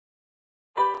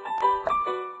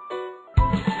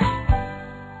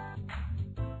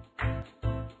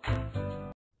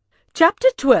Chapter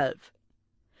 12.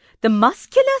 The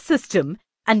muscular system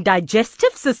and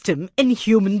digestive system in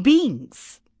human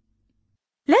beings.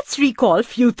 Let's recall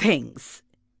few things.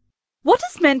 What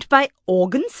is meant by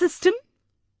organ system?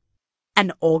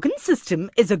 An organ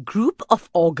system is a group of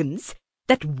organs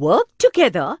that work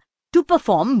together to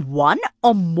perform one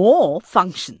or more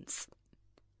functions.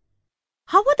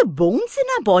 How are the bones in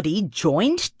our body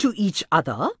joined to each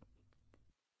other?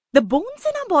 The bones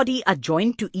in our body are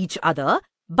joined to each other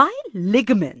by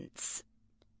ligaments.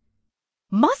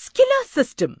 Muscular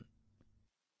system.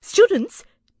 Students,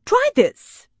 try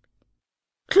this.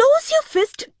 Close your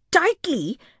fist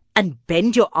tightly and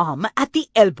bend your arm at the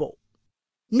elbow.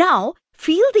 Now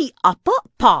feel the upper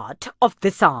part of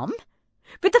this arm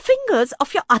with the fingers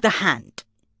of your other hand.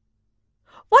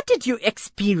 What did you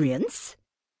experience?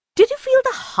 Did you feel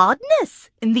the hardness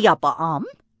in the upper arm?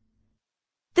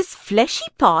 This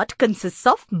fleshy part consists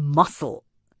of muscle.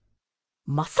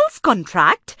 Muscles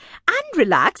contract and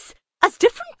relax as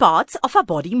different parts of our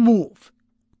body move.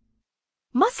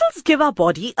 Muscles give our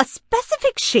body a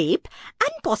specific shape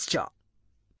and posture.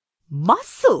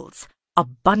 Muscles are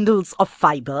bundles of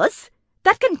fibers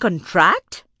that can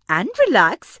contract and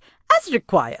relax as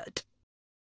required.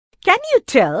 Can you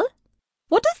tell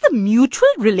what is the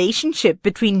mutual relationship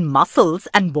between muscles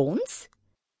and bones?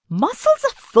 Muscles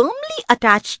are firmly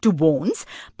attached to bones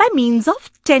by means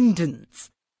of tendons.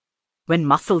 When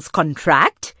muscles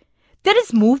contract, there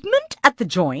is movement at the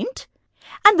joint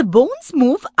and the bones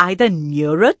move either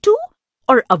nearer to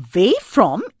or away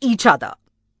from each other.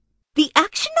 The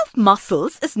action of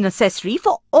muscles is necessary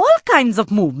for all kinds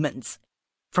of movements,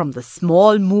 from the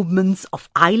small movements of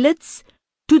eyelids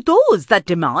to those that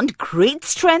demand great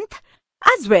strength,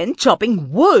 as when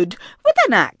chopping wood with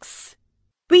an axe.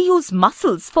 We use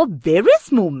muscles for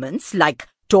various movements like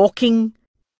talking,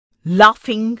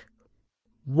 laughing,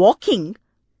 walking,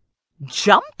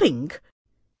 jumping,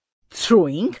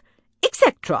 throwing,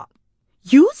 etc.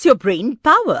 Use your brain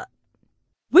power.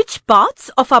 Which parts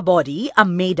of our body are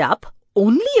made up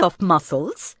only of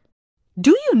muscles?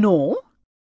 Do you know?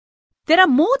 There are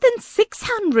more than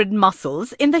 600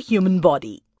 muscles in the human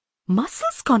body.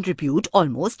 Muscles contribute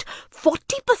almost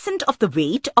 40% of the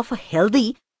weight of a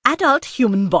healthy adult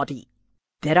human body.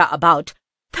 There are about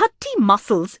 30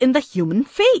 muscles in the human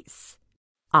face.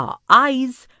 Our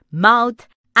eyes, mouth,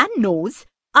 and nose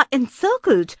are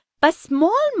encircled by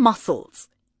small muscles.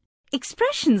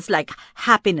 Expressions like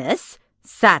happiness,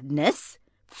 sadness,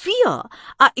 fear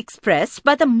are expressed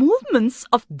by the movements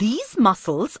of these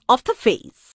muscles of the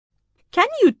face. Can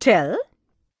you tell?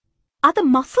 Are the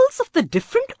muscles of the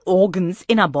different organs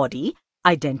in our body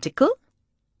identical?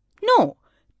 No,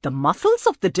 the muscles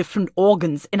of the different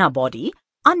organs in our body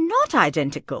are not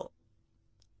identical.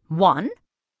 1.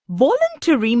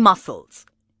 Voluntary muscles.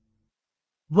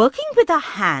 Working with our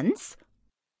hands,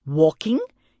 walking,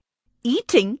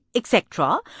 eating,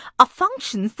 etc. are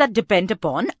functions that depend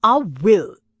upon our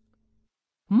will.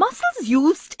 Muscles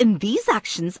used in these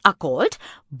actions are called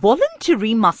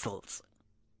voluntary muscles.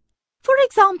 For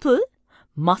example,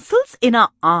 muscles in our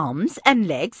arms and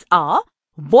legs are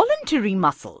voluntary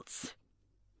muscles.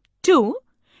 2.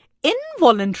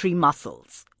 Involuntary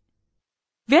muscles.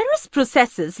 Various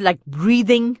processes like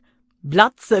breathing,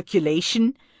 blood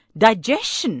circulation,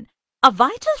 digestion are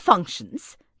vital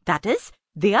functions, that is,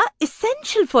 they are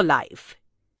essential for life.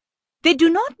 They do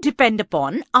not depend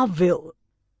upon our will.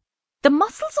 The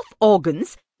muscles of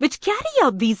organs which carry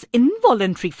out these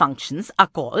involuntary functions are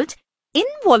called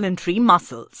involuntary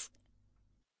muscles.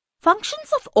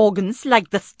 Functions of organs like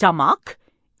the stomach,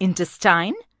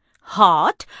 intestine,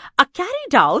 heart are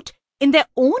carried out in their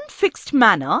own fixed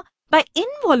manner by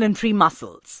involuntary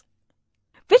muscles.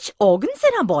 Which organs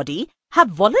in our body have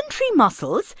voluntary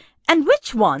muscles and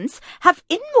which ones have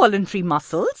involuntary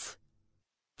muscles?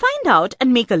 Find out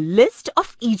and make a list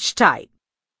of each type.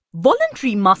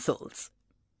 Voluntary muscles.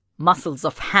 Muscles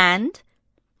of hand,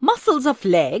 muscles of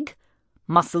leg,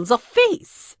 muscles of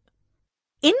face.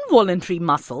 Involuntary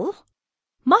muscle,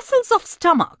 muscles of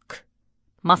stomach,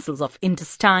 muscles of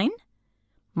intestine,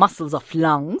 muscles of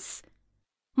lungs,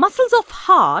 muscles of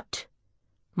heart,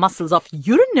 muscles of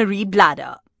urinary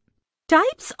bladder.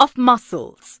 Types of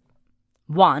muscles.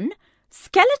 1.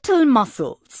 Skeletal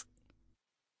muscles.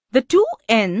 The two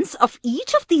ends of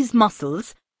each of these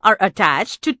muscles are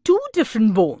attached to two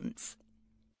different bones.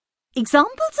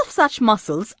 Examples of such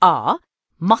muscles are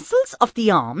muscles of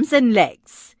the arms and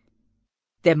legs.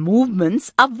 Their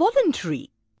movements are voluntary.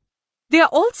 They are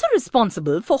also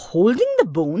responsible for holding the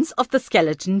bones of the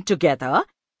skeleton together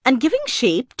and giving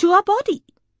shape to our body.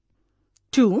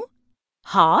 2.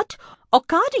 Heart or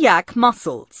cardiac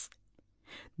muscles.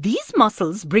 These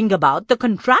muscles bring about the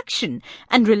contraction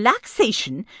and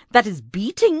relaxation, that is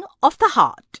beating of the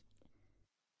heart.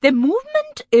 Their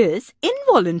movement is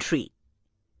involuntary.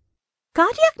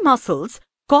 Cardiac muscles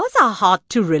cause our heart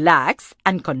to relax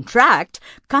and contract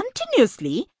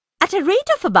continuously at a rate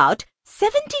of about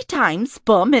 70 times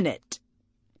per minute.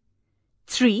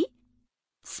 3.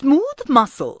 Smooth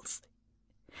muscles.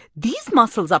 These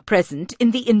muscles are present in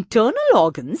the internal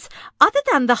organs other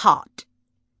than the heart.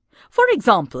 For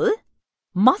example,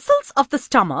 muscles of the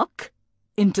stomach,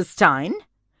 intestine,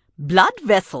 blood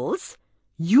vessels,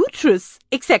 uterus,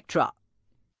 etc.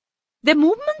 Their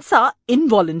movements are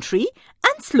involuntary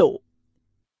and slow.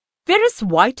 Various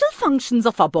vital functions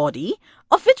of our body,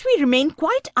 of which we remain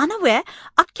quite unaware,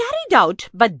 are carried out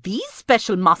by these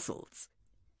special muscles.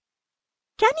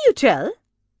 Can you tell?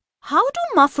 How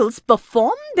do muscles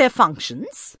perform their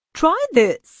functions? Try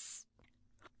this.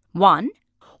 1.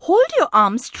 Hold your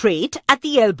arm straight at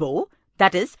the elbow,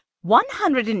 that is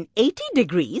 180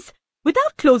 degrees,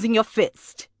 without closing your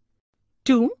fist.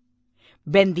 2.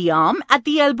 Bend the arm at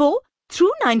the elbow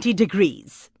through 90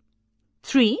 degrees.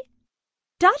 3.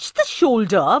 Touch the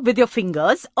shoulder with your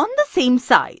fingers on the same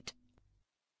side.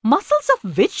 Muscles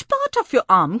of which part of your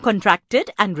arm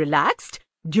contracted and relaxed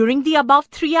during the above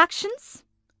 3 actions?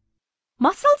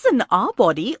 Muscles in our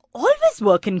body always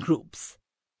work in groups.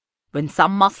 When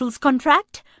some muscles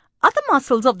contract, other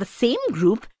muscles of the same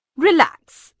group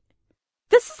relax.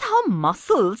 This is how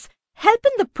muscles help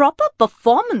in the proper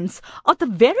performance of the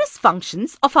various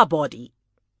functions of our body.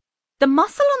 The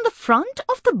muscle on the front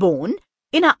of the bone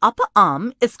in our upper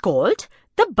arm is called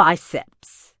the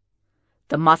biceps.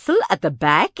 The muscle at the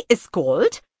back is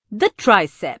called the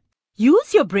tricep.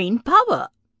 Use your brain power.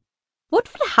 What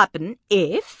will happen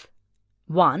if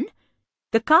 1.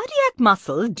 The cardiac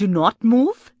muscles do not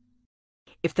move?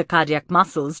 If the cardiac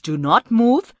muscles do not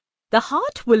move, the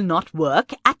heart will not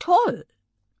work at all.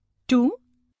 2.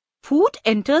 Food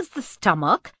enters the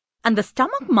stomach and the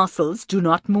stomach muscles do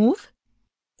not move.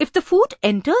 If the food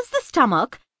enters the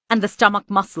stomach and the stomach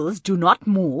muscles do not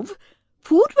move,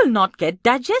 food will not get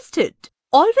digested.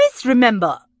 Always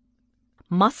remember,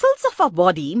 muscles of our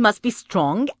body must be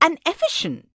strong and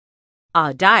efficient.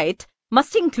 Our diet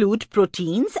must include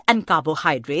proteins and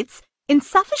carbohydrates in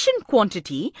sufficient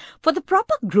quantity for the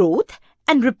proper growth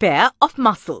and repair of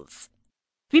muscles.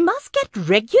 We must get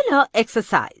regular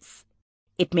exercise.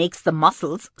 It makes the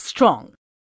muscles strong.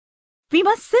 We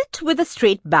must sit with a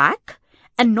straight back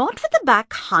and not with the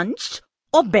back hunched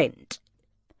or bent.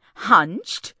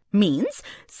 Hunched means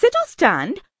sit or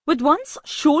stand with one's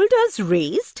shoulders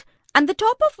raised and the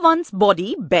top of one's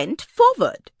body bent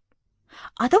forward.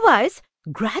 Otherwise,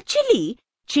 gradually,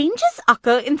 changes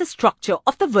occur in the structure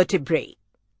of the vertebrae.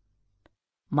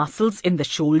 Muscles in the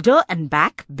shoulder and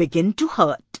back begin to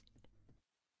hurt.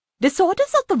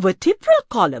 Disorders of the vertebral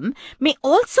column may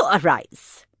also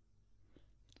arise.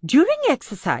 During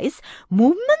exercise,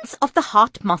 movements of the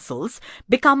heart muscles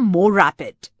become more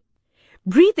rapid.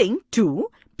 Breathing,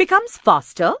 too, becomes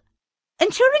faster,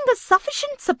 ensuring a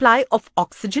sufficient supply of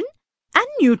oxygen and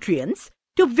nutrients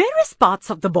to various parts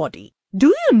of the body. Do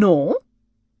you know?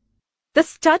 The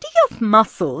study of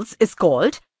muscles is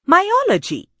called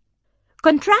myology.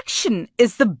 Contraction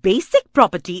is the basic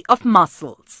property of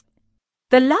muscles.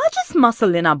 The largest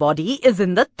muscle in our body is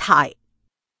in the thigh.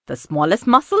 The smallest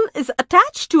muscle is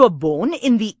attached to a bone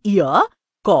in the ear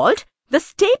called the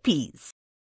stapes.